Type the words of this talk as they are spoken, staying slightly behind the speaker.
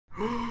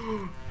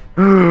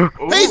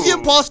He's the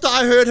imposter.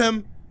 I heard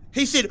him.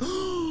 He said,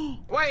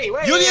 Wait,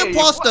 "You're the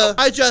imposter."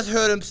 I just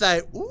heard him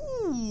say,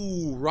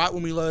 "Ooh," right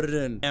when we loaded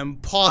in.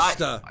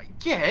 Imposter.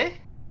 Yeah.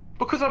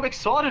 Because I'm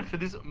excited for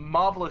this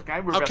marvelous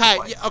game we're about to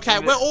play. Okay,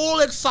 we're all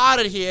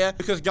excited here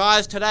because,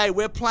 guys, today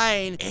we're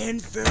playing in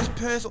first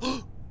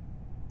person.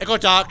 It got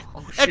dark.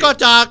 Oh, it got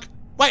dark.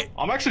 Wait.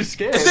 I'm actually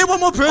scared. Is there one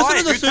more person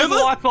in the server? Turn the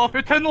lights off.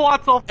 Who turned the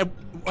lights off?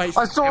 Wait.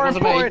 I saw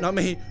him. Not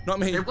me. Not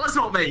me. It was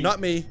not me. Not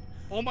me.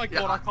 Oh my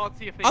god, I can't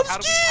see a thing. I'm How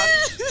do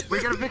scared.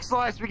 We're gonna fix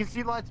lights. We can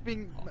see lights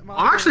being. I'm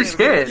actually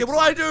scared. Yeah,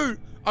 what do?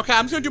 Okay,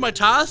 I'm just gonna do my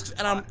tasks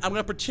and I'm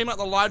gonna pretend like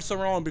the lights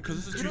are on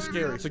because this is too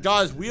scary. So,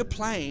 guys, we are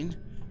playing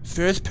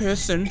first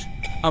person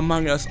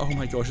Among Us. Oh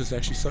my gosh, it's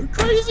actually so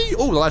crazy.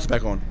 Oh, the lights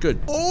back on.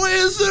 Good. Oh,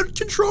 is it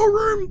control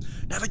room?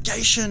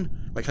 Navigation.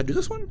 Wait, can I do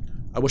this one?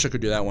 I wish I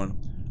could do that one.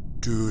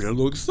 Dude, it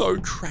looks so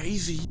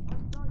crazy.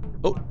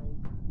 Oh,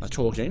 I'm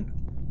talking.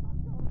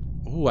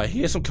 Oh, I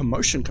hear some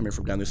commotion coming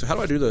from down there. So how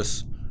do I do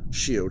this?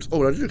 Shields.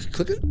 Oh, did I just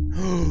click it?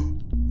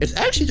 It's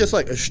actually just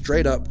like a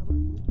straight up.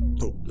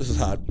 Oh, this is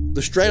hard.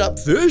 The straight up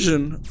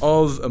version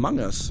of Among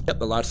Us. Yep,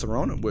 the lights are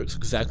on. It works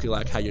exactly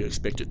like how you'd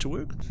expect it to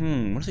work.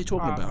 What is he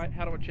talking about? Wait,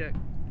 how do I check?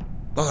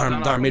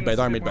 Oh, they're mid-bay,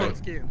 they're mid-bay.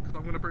 Because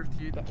I'm gonna prove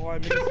to you that why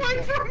I'm Get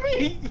away from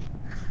me!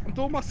 I'm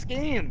doing my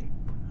scan.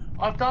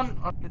 I've done.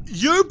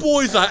 You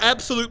boys are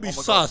absolutely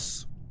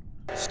sus.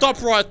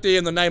 Stop right there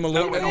in the name of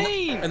Lord.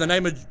 In the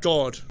name of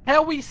God.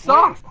 How we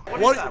suck?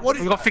 What?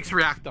 We got fixed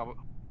reactor.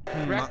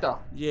 Reactor.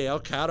 Yeah,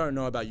 okay, I don't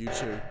know about you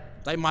two.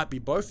 They might be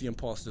both the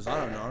imposters, I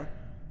don't know.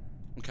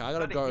 Okay, I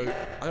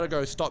gotta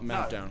go stop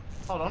Meltdown.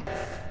 Hold on.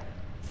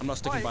 I'm not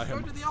sticking by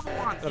him. Go to the other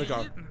one.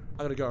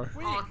 I gotta go.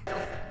 Oh,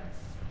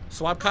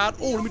 Swipe card?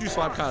 Oh, let me do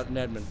swipe card in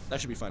admin. That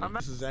should be funny.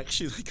 This is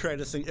actually the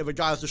greatest thing ever.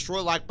 Guys, destroy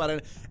the like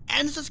button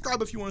and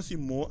subscribe if you want to see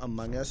more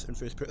Among Us in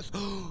first person.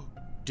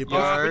 Which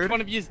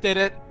one of you did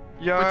it?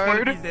 Yo. Which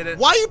one of you did it?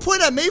 Why are you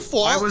pointing at me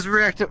for? I was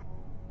reactor.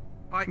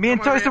 Right, Me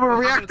and come over Toaster here. were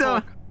I'm gonna reactor.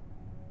 talk.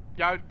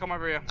 Yo, come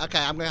over here. Okay,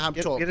 I'm gonna have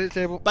to talk. Get it,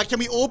 table. But can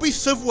we all be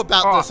civil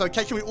about this,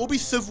 okay? Can we all be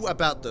civil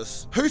about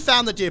this? Who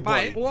found the dead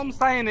body? Mate, all I'm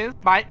saying is,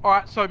 mate,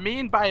 alright, so me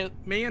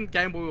and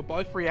Game Boy were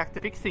both reactor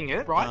fixing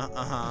it, right?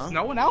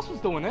 No one else was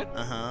doing it.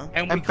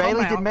 And And come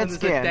Bailey out did med and there's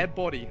scan. a dead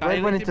body. Red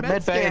Bailey went did into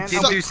med bay and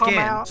scan, didn't do come scan.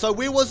 out. So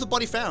where was the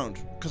body found?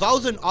 Because I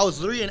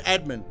was literally an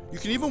admin. You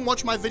can even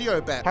watch my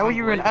video back. How are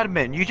you an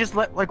admin? You just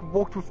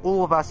walked with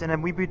all of us and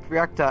then we beat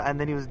reactor and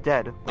then he was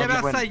dead. Yeah, And he but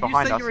I went say, you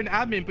behind say us. you're an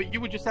admin, but you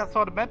were just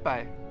outside of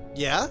medbay.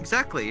 Yeah?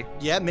 Exactly.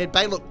 Yeah,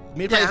 mid-bay, look.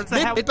 Mid-bay Yeah, so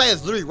how- mid-bay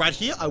is literally right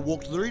here. I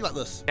walked literally like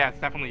this. Yeah, it's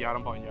definitely Yard.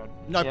 I'm buying Yard.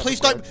 No, Yeah, please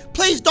it's don't.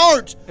 Please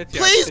don't. It's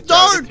Yard, Please it's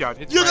Yard, don't. it's Yard,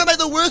 it's You're Yard. gonna make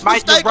the worst Mate,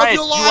 mistake you're of red.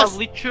 your You life. are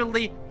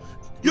literally...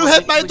 You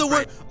have made the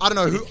worst. I don't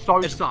know who. It's so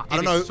it's- suck. I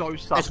don't It know. is so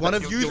suck It's one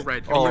that of you're you.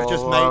 red. And you've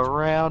just made.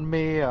 around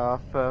me are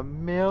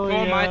familiar Go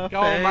on, mate. Go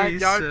on, mate.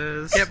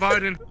 Yo, get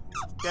voting.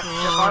 Get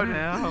voting.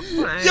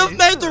 You've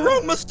made the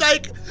wrong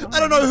mistake.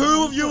 I don't know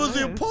who of you is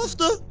the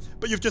imposter,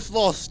 but you've just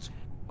lost.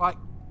 Like,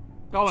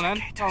 go on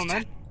then. Go on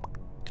then.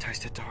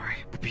 Toasted, don't worry.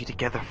 We'll be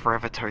together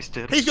forever,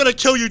 Toasted. He's gonna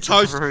kill you,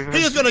 Toast. Forever.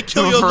 He is gonna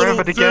kill We're your little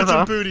forever virgin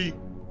together. booty.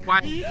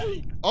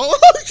 Wait. Oh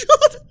my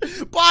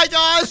god! Bye,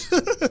 guys!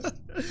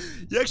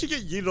 You actually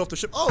get yeeted off the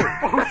ship. Oh!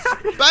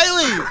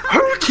 Bailey!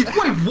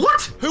 Wait,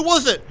 what? Who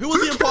was it? Who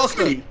was the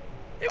imposter?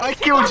 I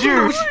killed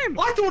you!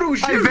 I thought it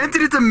was I you.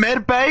 vented into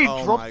med bay, Oh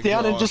my dropped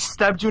down, and God. just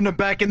stabbed you in the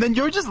back, and then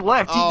you just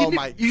left. Oh You didn't.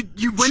 my-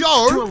 You went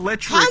Joe, to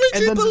electric, how did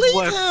and you then just believe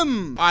left.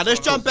 him? Alright, let's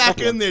jump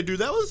back in there, dude.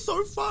 That was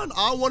so fun.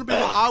 I want to be.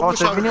 I Oh, wish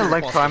so I we was need the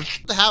leg imposter. time.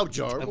 What the hell,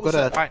 Joe? What I've was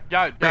got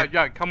that? Right,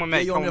 yo, come on,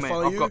 mate. you Come want on, me to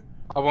mate. follow you?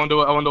 I want to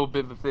do a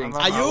bit of a thing.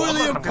 Are you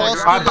the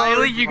imposter? Alright,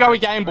 Bailey, you go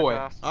with Game Boy.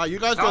 Alright, you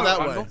guys go that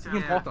I'm way. not the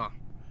imposter.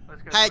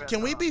 Hey,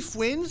 can we be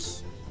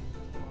friends?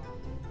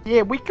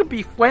 Yeah, we could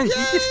be friends.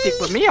 You just stick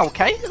with me,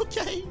 okay?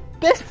 Okay.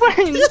 Best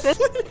friends. Best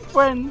Best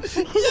friends.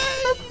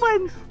 Best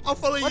friends. I'll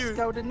follow Let's you.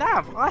 go to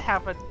Nav. I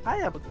have a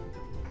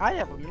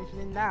mission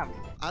in Nav.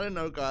 I don't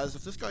know, guys.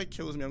 If this guy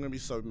kills me, I'm gonna be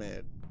so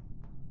mad.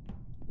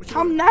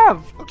 Come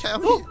Nav. Okay,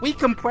 I'm Look, we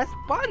can press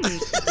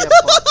buttons together.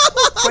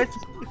 Press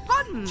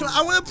buttons.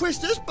 I want to push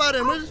this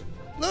button.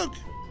 Look.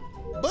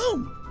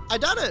 Boom. I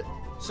done it.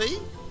 See?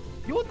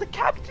 You're the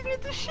captain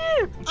of the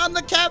ship. I'm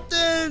the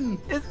captain.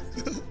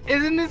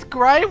 Isn't this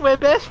great? We're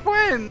best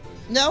friends.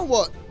 Now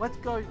what? Let's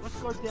go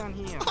down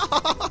here.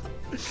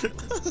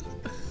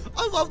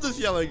 I love this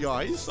yellow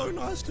guy. He's so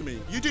nice to me.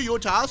 You do your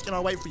task and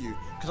I'll wait for you,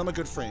 because I'm a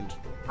good friend.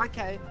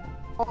 Okay.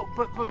 Oh,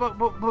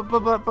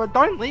 but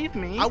don't leave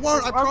me. I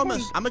won't, I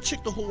promise. I'm gonna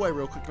check the hallway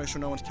real quick, make sure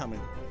no one's coming.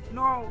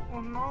 No,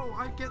 oh no,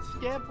 I get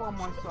scared by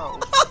myself.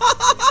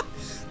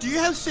 Do you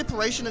have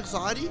separation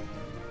anxiety?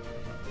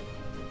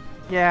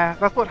 Yeah,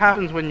 that's what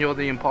happens when you're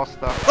the imposter.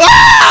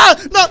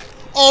 Ah! No!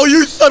 Oh,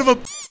 you son of a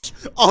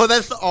bitch! Oh,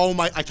 that's, oh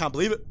my, I can't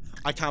believe it.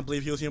 I can't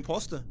believe he was the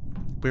imposter.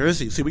 Where is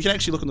he? See, we can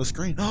actually look on the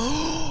screen.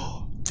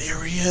 Oh,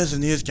 there he is,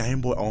 and there's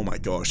Game Boy. Oh my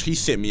gosh, he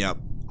set me up.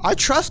 I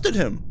trusted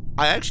him.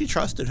 I actually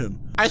trusted him.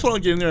 I just want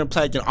to get in there and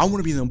play again. I want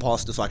to be the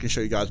imposter so I can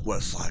show you guys what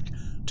it's like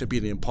to be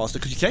the imposter.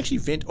 Because you can actually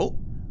vent.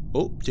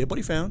 Oh, dead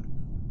body found.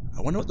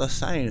 I wonder what they're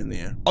saying in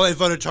there. Oh, they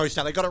voted Toast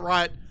out. They got it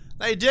right.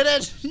 They did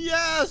it.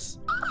 Yes.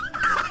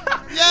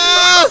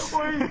 Yes.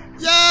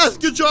 Yes.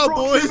 Good job,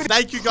 boys.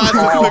 Thank you guys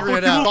for figuring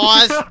it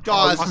out.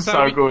 Guys. This is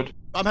so good.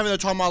 I'm having the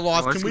time of my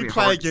life. Oh, Can we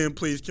play again,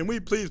 please? Can we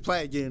please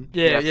play again?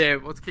 Yeah, Yes. yeah.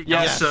 Let's keep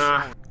Yes,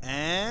 sir.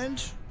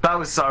 And That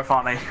was so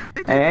funny.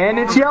 And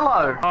it's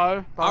yellow.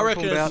 Oh, I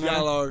reckon it's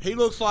yellow. He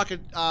looks like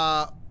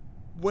a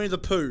Winnie the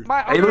Pooh.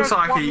 Mate, He looks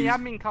like the he-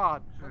 admin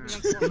card.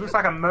 He looks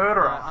like a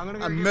murderer. I'm gonna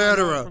go A get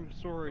murderer. from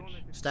storage.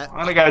 Stat. I'm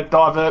gonna go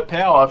divert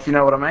power, if you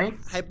know what I mean.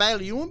 Hey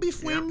Bailey, you want to be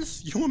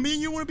friends? You and me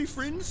and you want to be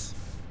friends?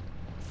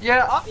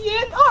 Yeah,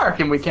 I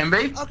reckon we can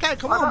be. Okay,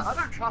 come I on.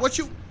 don't trust. What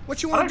you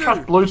I want don't to trust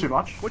do? Blue too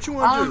much. What you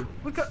want to do?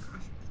 We got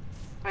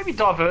maybe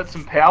divert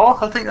some power.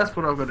 I think that's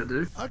what I'm gonna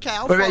do. Okay,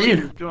 I'll What follow about you.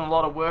 you? Doing a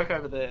lot of work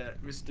over there,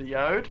 Mr.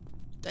 Yode.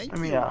 Thank I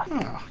mean, you. yeah.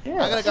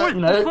 I gotta go. Wait,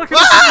 You know- just like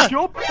Ah! a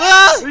job.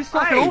 Ah! Are you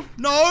slacking Hey. off?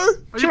 No.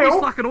 Are you Chill.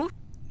 slacking off?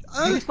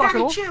 Uh, You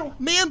slacking off? chill.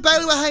 me and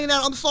Bailey were hanging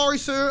out. I'm sorry,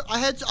 sir. I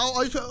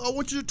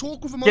want you to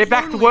talk with him. I Get was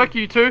back to lonely. work,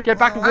 you two. Get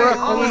back to work.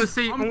 I I'm want to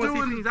see. I doing- want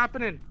to see things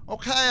happening.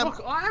 Okay,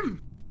 Look, I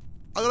am.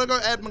 I gotta go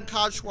add my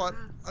card swipe.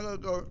 I gotta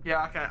go.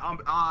 Yeah, okay.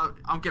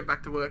 I'm getting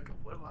back to work.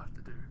 What do I have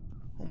to do?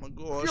 Oh my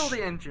Fuel gosh.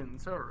 the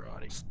engines.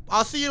 Alrighty.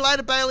 I'll see you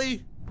later,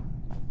 Bailey.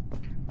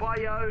 Bye,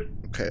 Yode.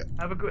 Okay.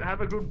 Have a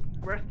good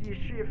rest of your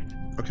shift.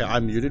 Okay,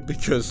 I'm muted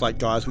because, like,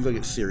 guys, we gotta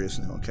get serious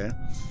now, okay?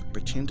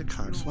 Pretend to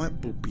card swipe,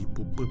 boop, beep,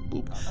 boop, boop,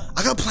 boop.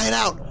 I gotta play it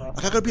out. Like,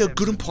 I gotta be a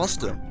good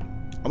imposter.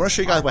 I'm gonna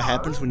show you guys what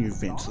happens when you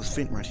vent. So let's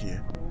vent right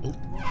here. Oh.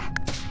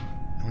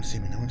 No one see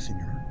me,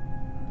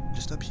 right?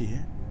 Just up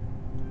here.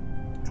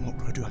 And what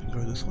do I do? I can go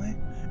this way?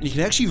 And you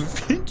can actually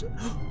vent.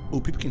 Oh,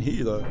 people can hear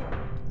you, though.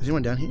 Is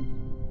anyone down here?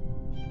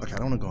 Okay, I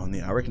don't wanna go in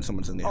there. I reckon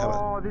someone's in there. How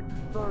about... this is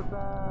so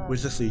bad. Where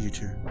does this lead you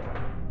to?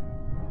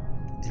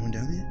 Anyone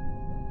down there?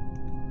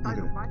 I'm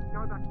gonna go.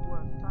 Go back to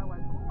work. Stay away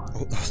from work.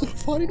 Oh, that's not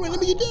fighting. Wait, let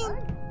me get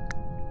down.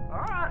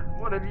 Alright,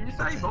 whatever you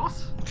say,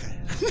 boss. Okay.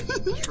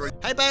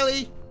 Hey,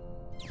 Bailey.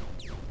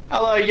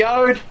 Hello,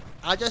 Yode.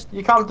 I just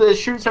You come to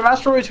shoot some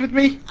asteroids with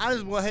me?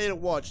 went here to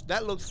watch.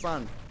 That looks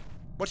fun.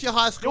 What's your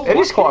high score? It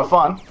is quite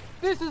fun.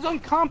 This is on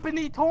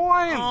company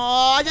time.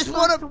 Oh, I just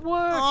want to to.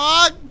 work.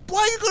 Oh, why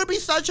are you gonna be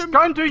such a?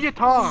 Go and do your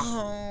task.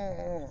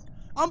 Oh,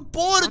 I'm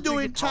bored of Don't do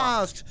doing your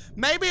task. tasks.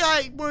 Maybe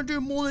I want to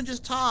do more than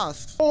just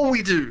tasks. All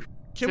we do.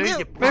 Can Do we? your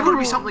There's gotta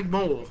be something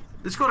more.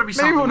 There's gotta be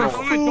something You're more. not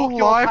gonna Full dock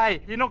your life.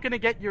 pay. You're not gonna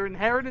get your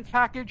inheritance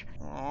package.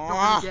 You're not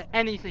Ah. gonna get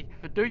anything.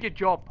 But do your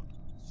job.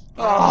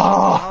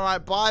 All right,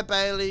 bye,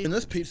 Bailey. And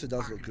this pizza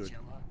does look good.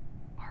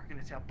 I reckon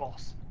it's our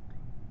boss.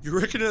 You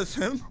reckon it's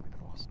him?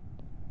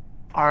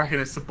 I reckon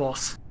it's the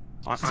boss.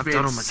 I've He's done been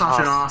all my such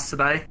an tasks. ass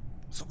today.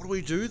 So what do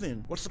we do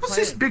then? What's the What's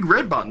plan? this big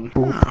red button?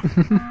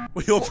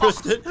 We all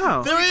pressed it.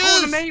 Oh. There he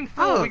Calling is. a name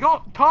for. Oh. We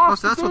got Oh,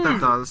 tasks so that's to what do. that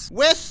does.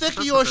 We're sick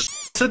of your.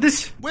 So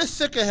this, We're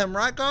sick of him,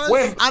 right, guys?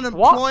 We're-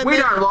 Unemployment. we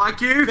don't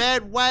like you.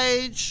 Bad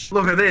wage.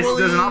 Look at this.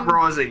 There's an bullying.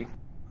 uprising.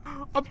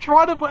 I'm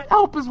trying to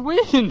help us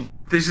win.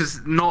 This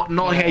is not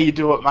how you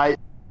do it, mate.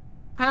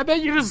 How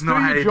about you just It's not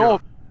do how your you do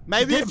job?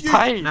 Maybe Get if you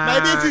paid.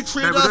 maybe if you No,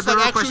 treat no, us there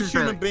like are actual questions,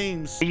 human Bailey.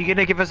 beings. Are you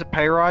gonna give us a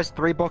pay rise?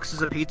 3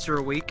 boxes of pizza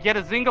a week? Get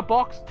a zinger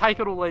box, take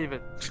it or leave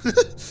it.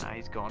 Nah,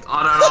 he's gone.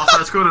 I don't know if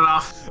that's good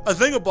enough. A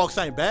zinger box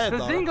ain't bad The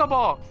though. zinger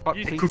box.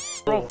 You pizza.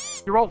 roll.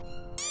 You roll.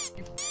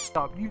 You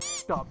up. You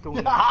up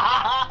doing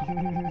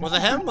that. Was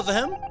it him? Was it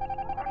him?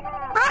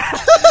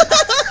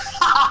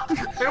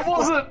 It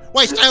wasn't.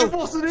 Wait, It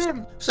wasn't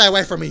him. stay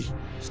away from me.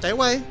 Stay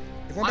away.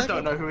 Everyone I back don't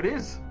up. know who it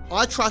is.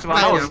 I trust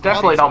I know Bailey. it's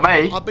definitely not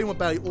me. I've been with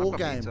Bailey all got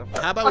game.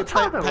 pizza. How about we I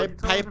play don't know what you're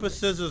talking paper,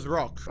 scissors,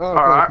 rock?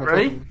 Alright,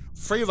 ready?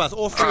 3 of us,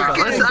 all 3 of us,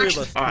 Alright, all 3 of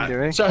us.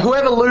 Alright. So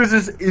whoever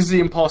loses is the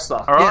imposter.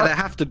 Yeah, Alright? they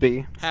have to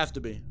be. Have to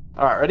be.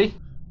 Alright, ready?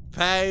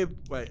 Wait.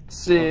 Wait,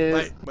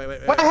 Wait,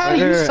 wait. how do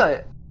you Wait. say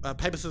it?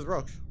 Paper, scissors,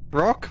 rock.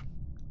 Rock?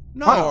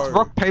 No. What?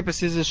 Rock, paper,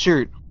 scissors,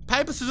 shoot.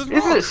 Paper, scissors, rock.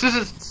 Isn't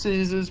it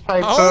scissors,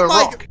 paper, Oh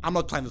my! rock? I'm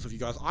not playing this with you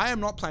guys. I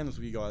am not playing this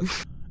with you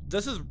guys.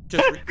 This is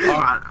just.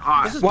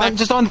 Alright. This is One, back-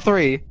 just on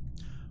 3.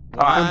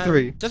 On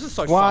 3. This is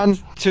so 1,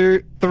 fucked.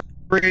 2,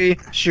 3,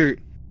 shoot.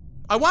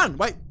 I won.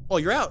 Wait. Oh,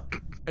 you're out.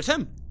 It's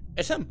him.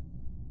 It's him.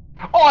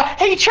 Oh,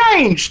 he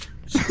changed!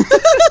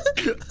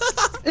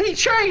 He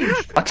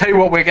changed! I'll tell you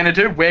what we're gonna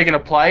do. We're gonna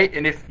play,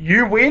 and if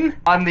you win,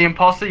 I'm the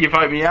imposter, you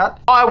vote me out.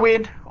 I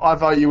win, I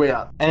vote you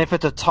out. And if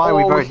it's a tie,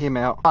 we Oh, vote him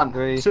out. 1,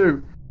 3.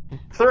 2,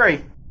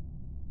 3.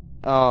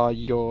 Oh,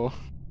 you're...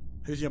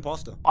 Who's the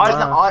imposter? No,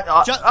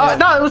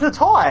 No, it was a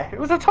tie. It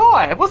was a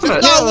tie, wasn't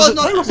it? No, it was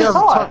not. It was Yeah, a it was a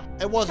tie.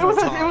 It It wasn't. was a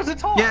a, tie. it was a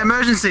tie. Yeah,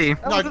 emergency.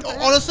 No,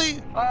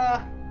 honestly,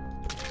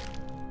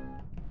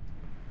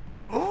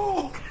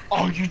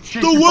 Oh, you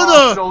cheeky The winner!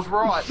 bastard, I was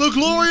right. the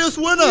glorious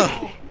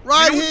winner,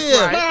 right here.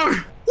 great?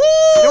 No.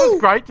 It was Woo!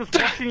 great just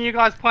watching you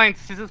guys playing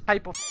scissors,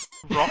 paper,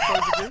 rock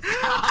over this.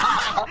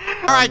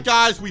 Alright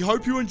guys, we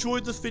hope you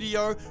enjoyed this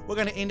video. We're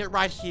going to end it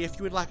right here. If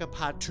you would like a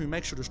part 2,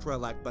 make sure to destroy a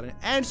like button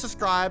and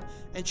subscribe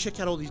and check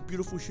out all these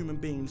beautiful human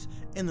beings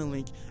in the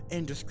link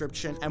in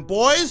description. And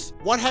boys,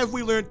 what have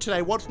we learned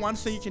today? What's one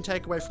thing you can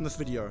take away from this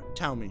video?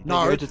 Tell me.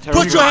 No, you're a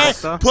put your hand,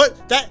 terrorist,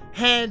 put that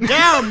hand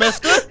down,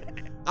 mister.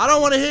 I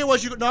don't want to hear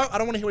what you. No, I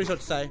don't want to hear what he's got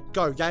to say.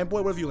 Go, Game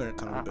Boy. What have you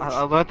learned?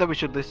 I learned that we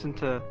should listen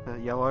to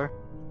Yellow.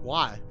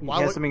 Why? He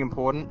Why? has something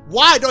important.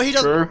 Why? No, he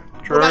doesn't. True.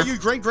 What about you,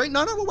 Green? Green?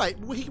 No, wait.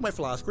 He can wait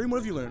for last. Green, what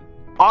have you learned?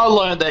 I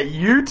learned that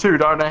you two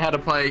don't know how to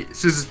play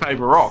scissors,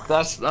 paper, rock.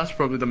 That's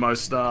probably the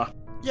most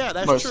Yeah,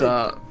 that's true.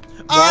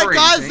 Alright,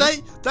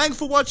 guys. Thanks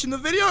for watching the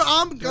video.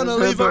 I'm gonna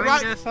leave it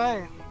right. Just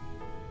say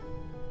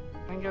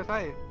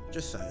it.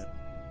 Just say it.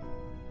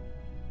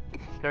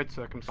 Go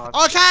circumcised.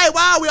 Okay,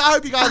 wow. I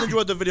hope you guys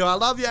enjoyed the video. I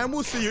love you, and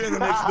we'll see you in the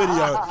next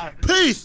video. Peace.